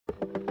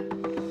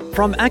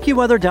From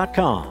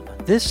AccuWeather.com,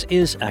 this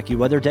is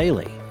AccuWeather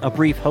Daily, a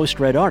brief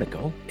host-read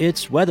article.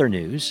 It's weather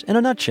news in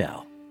a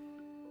nutshell.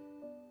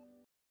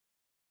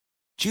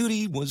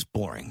 Judy was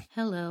boring.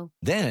 Hello.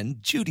 Then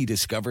Judy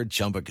discovered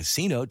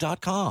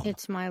ChumbaCasino.com.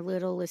 It's my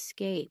little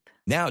escape.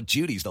 Now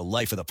Judy's the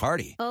life of the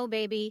party. Oh,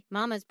 baby,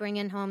 mama's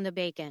bringing home the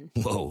bacon.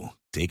 Whoa,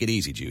 take it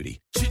easy, Judy.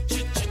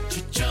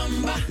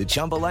 The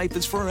Chumba life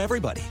is for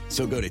everybody.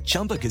 So go to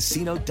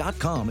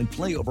ChumbaCasino.com and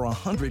play over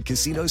 100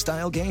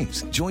 casino-style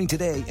games. Join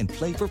today and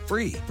play for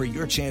free for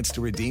your chance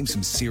to redeem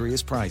some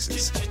serious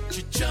prizes.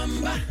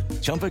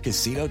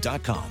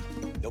 ChumbaCasino.com.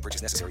 No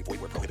purchase necessary. Void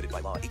where prohibited by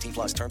law. 18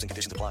 plus terms and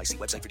conditions apply. See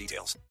website for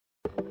details.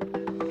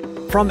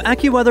 From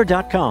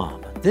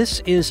AccuWeather.com,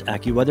 this is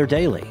AccuWeather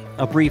Daily,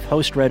 a brief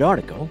host-read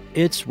article.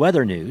 It's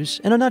weather news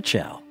in a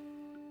nutshell.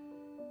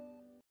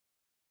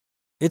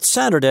 It's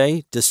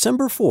Saturday,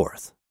 December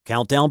 4th.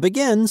 Countdown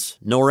begins.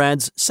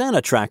 NORAD's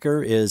Santa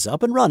Tracker is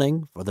up and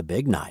running for the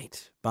big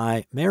night.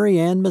 By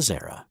Marianne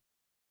Mazzara.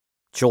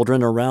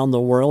 Children around the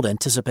world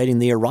anticipating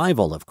the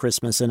arrival of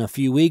Christmas in a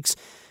few weeks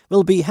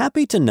will be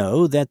happy to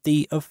know that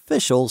the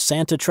official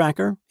Santa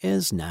Tracker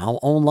is now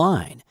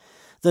online.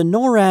 The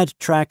NORAD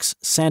Tracks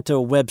Santa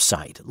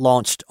website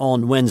launched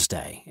on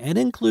Wednesday and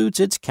includes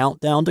its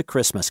countdown to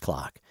Christmas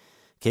clock.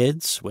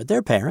 Kids with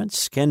their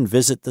parents can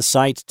visit the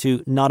site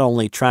to not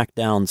only track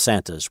down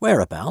Santa's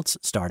whereabouts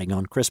starting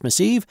on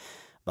Christmas Eve,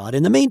 but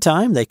in the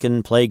meantime they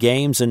can play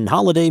games and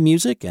holiday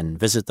music and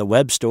visit the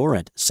web store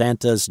at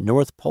Santa's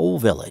North Pole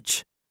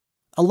Village.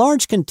 A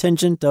large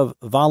contingent of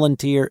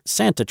volunteer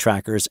Santa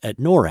trackers at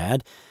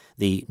NORAD,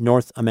 the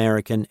North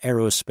American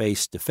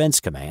Aerospace Defense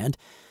Command,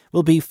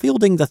 will be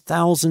fielding the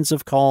thousands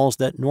of calls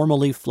that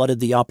normally flooded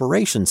the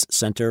operations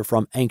center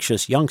from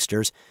anxious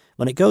youngsters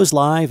when it goes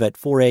live at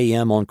 4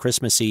 a.m. on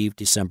Christmas Eve,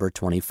 December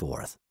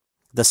 24th.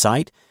 The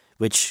site,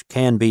 which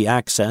can be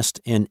accessed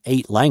in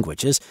 8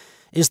 languages,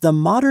 is the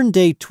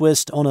modern-day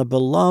twist on a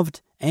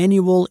beloved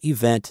annual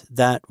event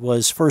that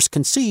was first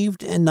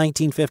conceived in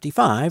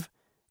 1955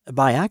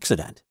 by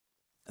accident.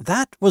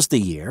 That was the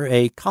year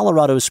a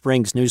Colorado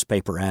Springs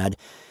newspaper ad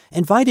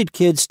invited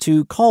kids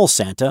to call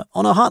Santa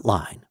on a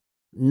hotline.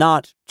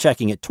 Not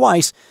checking it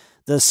twice,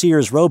 the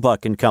Sears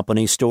Roebuck &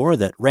 Company store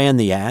that ran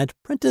the ad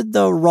printed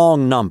the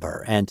wrong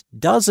number, and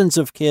dozens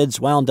of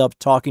kids wound up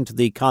talking to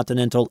the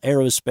Continental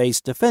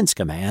Aerospace Defense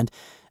Command,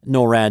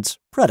 NORAD's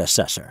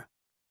predecessor.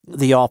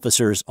 The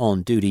officers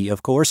on duty,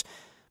 of course,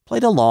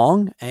 played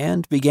along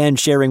and began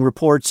sharing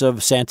reports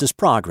of Santa's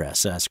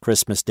progress as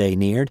Christmas Day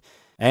neared.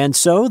 And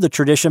so the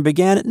tradition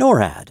began at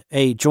NORAD,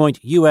 a joint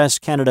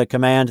U.S.-Canada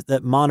command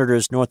that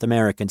monitors North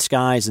American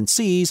skies and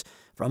seas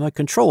from a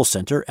control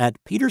center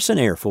at Peterson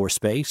Air Force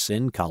Base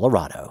in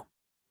Colorado.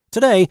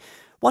 Today,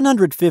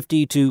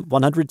 150 to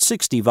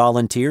 160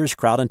 volunteers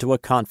crowd into a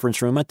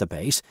conference room at the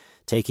base,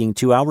 taking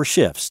 2-hour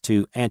shifts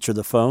to answer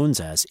the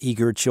phones as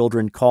eager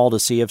children call to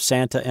see if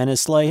Santa and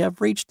his sleigh have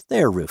reached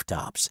their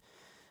rooftops.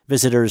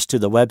 Visitors to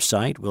the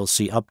website will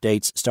see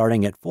updates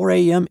starting at 4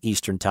 a.m.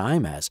 Eastern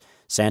Time as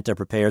Santa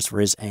prepares for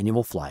his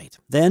annual flight.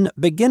 Then,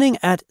 beginning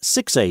at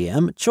 6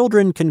 a.m.,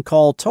 children can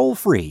call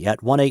toll-free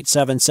at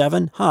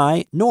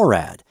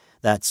 1-877-HI-NORAD.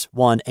 That's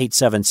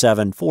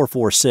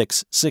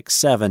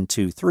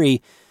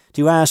 1-877-446-6723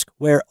 to ask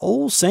where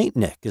Old St.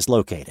 Nick is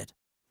located.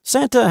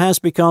 Santa has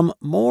become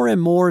more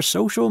and more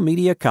social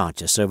media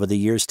conscious over the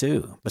years,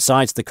 too.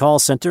 Besides the call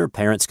center,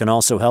 parents can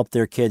also help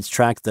their kids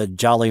track the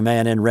Jolly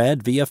Man in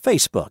Red via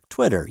Facebook,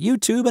 Twitter,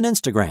 YouTube, and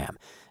Instagram,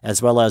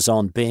 as well as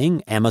on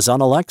Bing,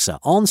 Amazon Alexa,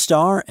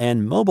 OnStar,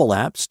 and mobile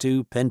apps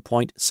to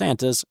pinpoint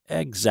Santa's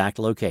exact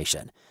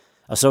location.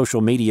 A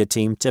social media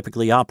team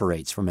typically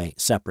operates from a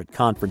separate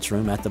conference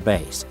room at the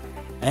base.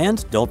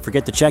 And don't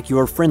forget to check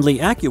your friendly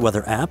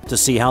AccuWeather app to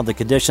see how the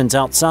conditions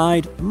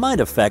outside might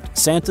affect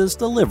Santa's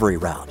delivery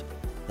route.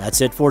 That's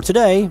it for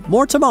today.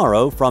 More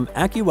tomorrow from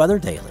AccuWeather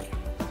Daily.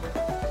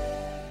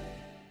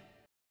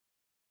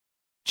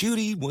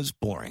 Judy was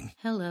boring.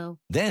 Hello.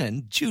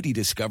 Then Judy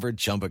discovered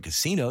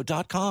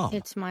ChumbaCasino.com.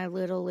 It's my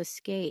little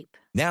escape.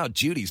 Now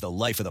Judy's the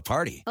life of the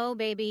party. Oh,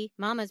 baby,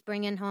 mama's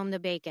bringing home the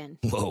bacon.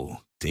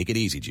 Whoa, take it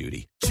easy,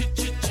 Judy.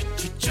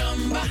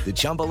 The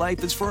Chumba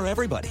life is for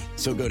everybody.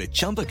 So go to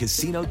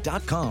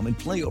ChumbaCasino.com and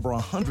play over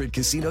 100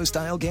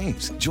 casino-style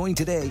games. Join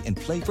today and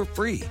play for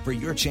free for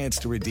your chance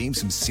to redeem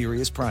some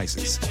serious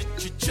prizes.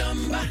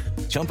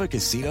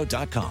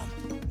 ChumbaCasino.com.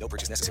 No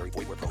purchase necessary.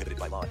 Void where prohibited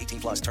by law. 18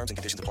 plus terms and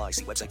conditions apply.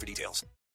 See website for details.